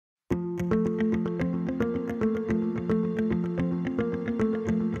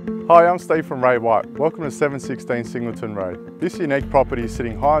Hi, I'm Steve from Ray White. Welcome to 716 Singleton Road. This unique property is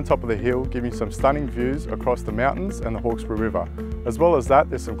sitting high on top of the hill, giving some stunning views across the mountains and the Hawkesbury River. As well as that,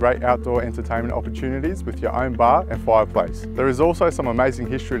 there's some great outdoor entertainment opportunities with your own bar and fireplace. There is also some amazing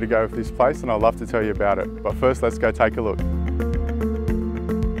history to go with this place and I'd love to tell you about it. But first, let's go take a look.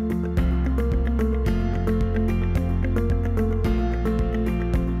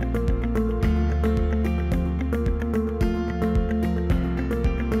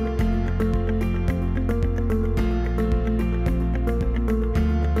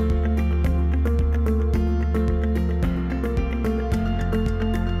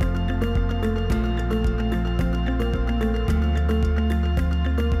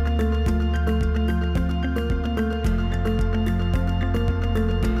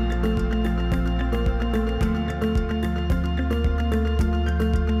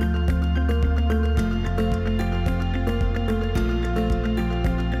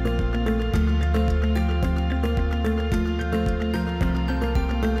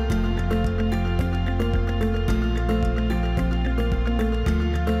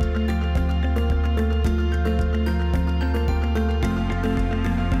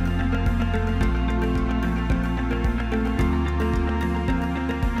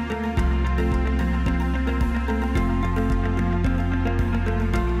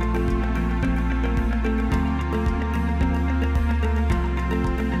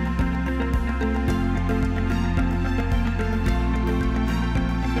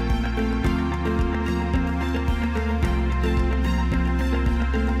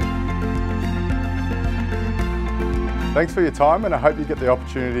 Thanks for your time and I hope you get the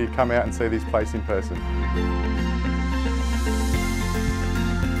opportunity to come out and see this place in person.